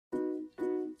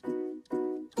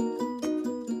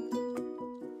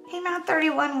Math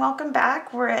 31, welcome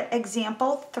back. We're at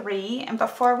example 3, and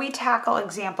before we tackle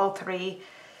example 3,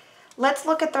 let's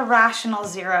look at the rational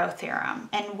zero theorem.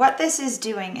 And what this is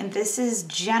doing, and this is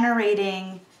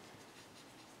generating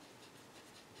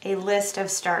a list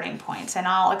of starting points, and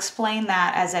I'll explain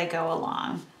that as I go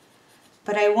along.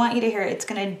 But I want you to hear it's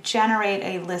going to generate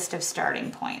a list of starting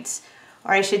points,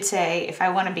 or I should say, if I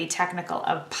want to be technical,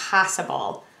 of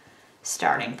possible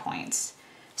starting points.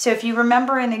 So if you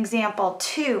remember in example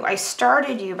 2, I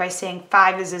started you by saying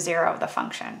 5 is a zero of the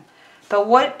function. But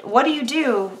what do you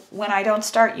do when I don't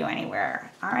start you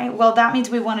anywhere? All right, well, that means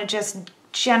we want to just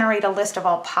generate a list of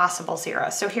all possible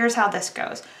zeros. So here's how this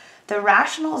goes. The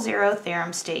rational zero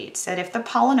theorem states that if the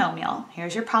polynomial,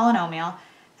 here's your polynomial,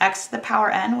 x to the power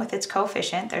n with its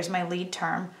coefficient, there's my lead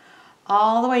term,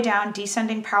 all the way down,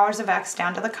 descending powers of x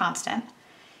down to the constant.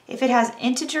 If it has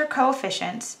integer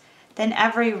coefficients, then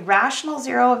every rational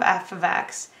zero of f of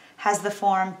x has the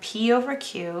form p over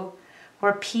q,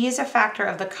 where p is a factor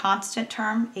of the constant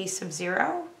term a sub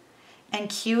 0, and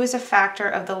q is a factor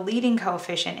of the leading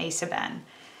coefficient a sub n.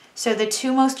 So the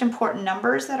two most important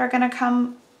numbers that are going to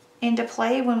come into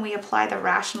play when we apply the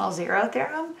rational zero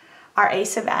theorem are a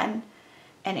sub n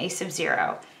and a sub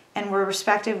 0. And we're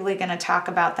respectively going to talk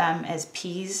about them as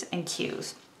p's and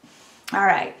q's. All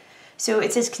right, so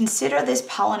it says consider this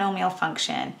polynomial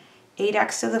function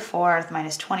 8x to the 4th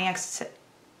minus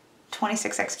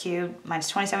 26x cubed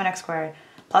minus 27x squared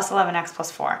plus 11x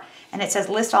plus 4. And it says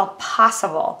list all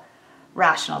possible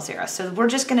rational zeros. So we're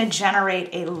just going to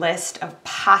generate a list of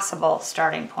possible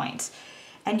starting points.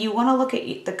 And you want to look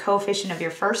at the coefficient of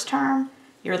your first term,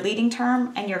 your leading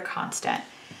term, and your constant.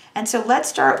 And so let's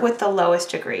start with the lowest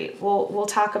degree. We'll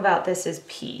talk about this as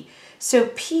p.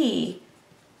 So p,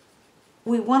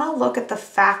 we want to look at the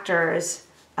factors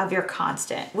of your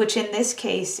constant, which in this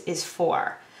case is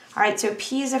 4. All right, so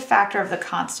p is a factor of the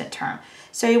constant term.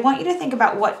 So I want you to think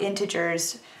about what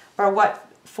integers or what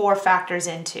 4 factors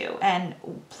into. And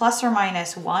plus or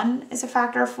minus 1 is a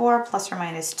factor of 4, plus or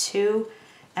minus 2,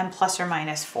 and plus or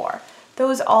minus 4.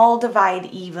 Those all divide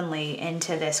evenly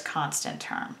into this constant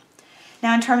term.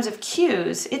 Now in terms of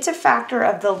q's, it's a factor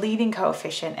of the leading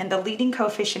coefficient, and the leading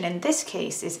coefficient in this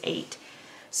case is 8.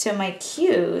 So my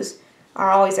q's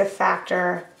are always a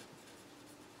factor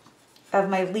of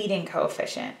my leading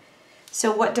coefficient.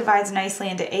 So what divides nicely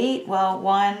into 8? Well,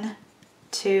 1,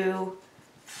 2,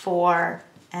 4,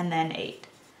 and then 8.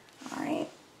 All right.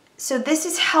 So this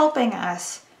is helping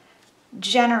us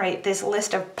generate this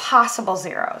list of possible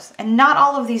zeros. And not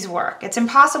all of these work. It's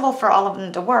impossible for all of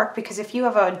them to work because if you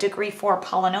have a degree 4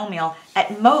 polynomial,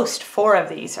 at most 4 of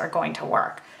these are going to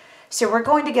work. So we're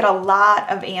going to get a lot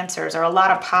of answers or a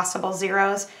lot of possible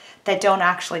zeros that don't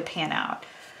actually pan out.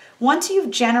 Once you've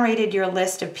generated your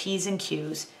list of p's and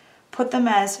q's, put them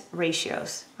as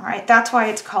ratios. All right, that's why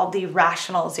it's called the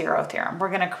rational zero theorem. We're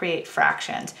going to create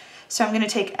fractions. So I'm going to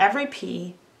take every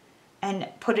p and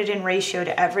put it in ratio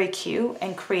to every q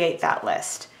and create that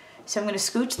list. So I'm going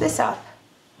to scooch this up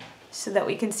so that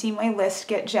we can see my list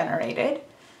get generated.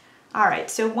 All right,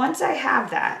 so once I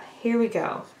have that, here we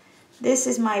go. This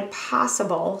is my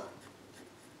possible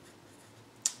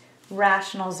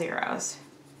rational zeros.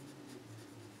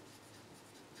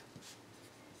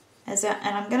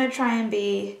 And I'm going to try and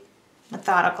be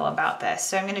methodical about this.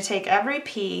 So I'm going to take every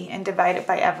p and divide it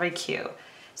by every q.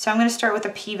 So I'm going to start with a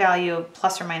p-value of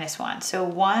plus or minus 1. So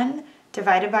 1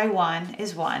 divided by 1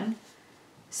 is 1.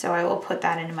 So I will put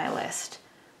that into my list.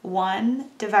 1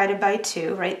 divided by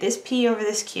 2, right? This p over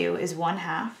this q is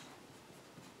 1/2.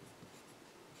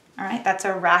 All right, that's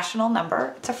a rational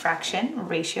number. It's a fraction, a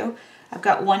ratio. I've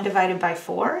got 1 divided by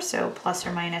 4, so plus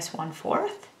or minus 1/4.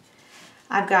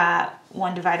 I've got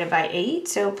 1 divided by 8,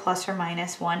 so plus or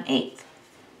minus 1/8.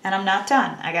 And I'm not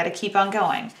done. I got to keep on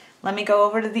going. Let me go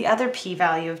over to the other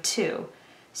p-value of 2.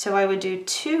 So I would do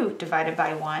 2 divided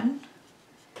by 1,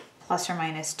 plus or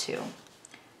minus 2.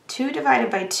 2 divided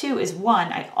by 2 is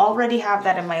 1. I already have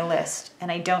that in my list,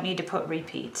 and I don't need to put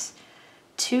repeats.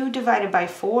 2 divided by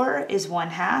 4 is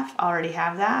 1/2. Already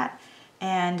have that.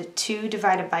 And 2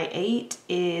 divided by 8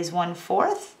 is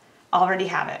 1/4. Already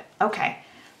have it. Okay,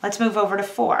 let's move over to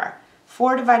 4.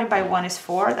 4 divided by 1 is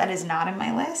 4. That is not in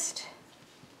my list.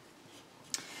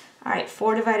 All right,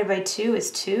 4 divided by 2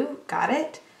 is 2. Got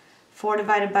it. 4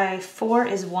 divided by 4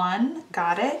 is 1.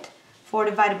 Got it. 4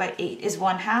 divided by 8 is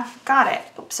 1/2. Got it.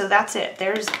 So that's it.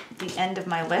 There's the end of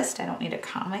my list. I don't need a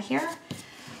comma here.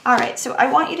 All right, so I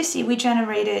want you to see we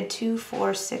generated 2,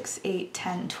 4, 6, 8,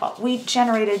 10, 12. We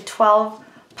generated 12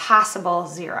 possible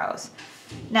zeros.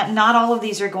 Now, not all of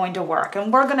these are going to work,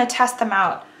 and we're going to test them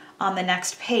out on the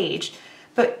next page.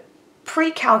 But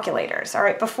pre-calculators, all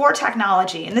right, before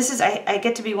technology, and this is, I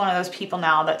get to be one of those people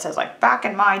now that says like, back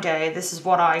in my day, this is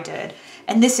what I did,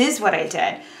 and this is what I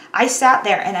did. I sat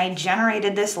there and I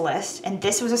generated this list, and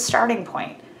this was a starting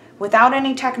point. Without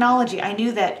any technology, I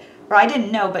knew that, or I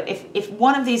didn't know, but if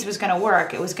one of these was gonna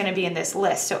work, it was gonna be in this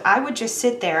list. So I would just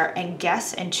sit there and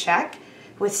guess and check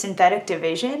with synthetic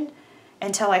division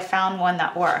until I found one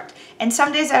that worked. And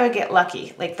some days I would get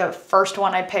lucky, like the first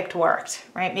one I picked worked,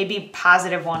 right? Maybe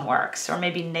 +1 works, or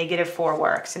maybe -4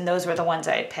 works, and those were the ones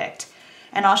I had picked.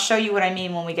 And I'll show you what I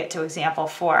mean when we get to example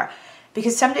 4,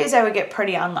 because some days I would get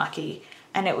pretty unlucky,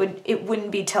 and it wouldn't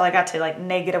be till I got to like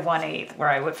 -1/8 where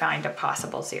I would find a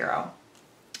possible 0.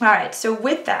 All right, so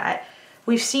with that,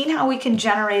 we've seen how we can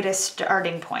generate a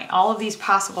starting point, all of these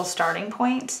possible starting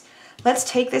points. Let's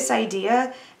take this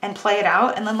idea and play it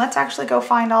out, and then let's actually go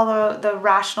find all the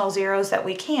rational zeros that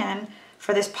we can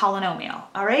for this polynomial.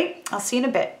 All right, I'll see you in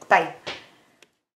a bit. Bye.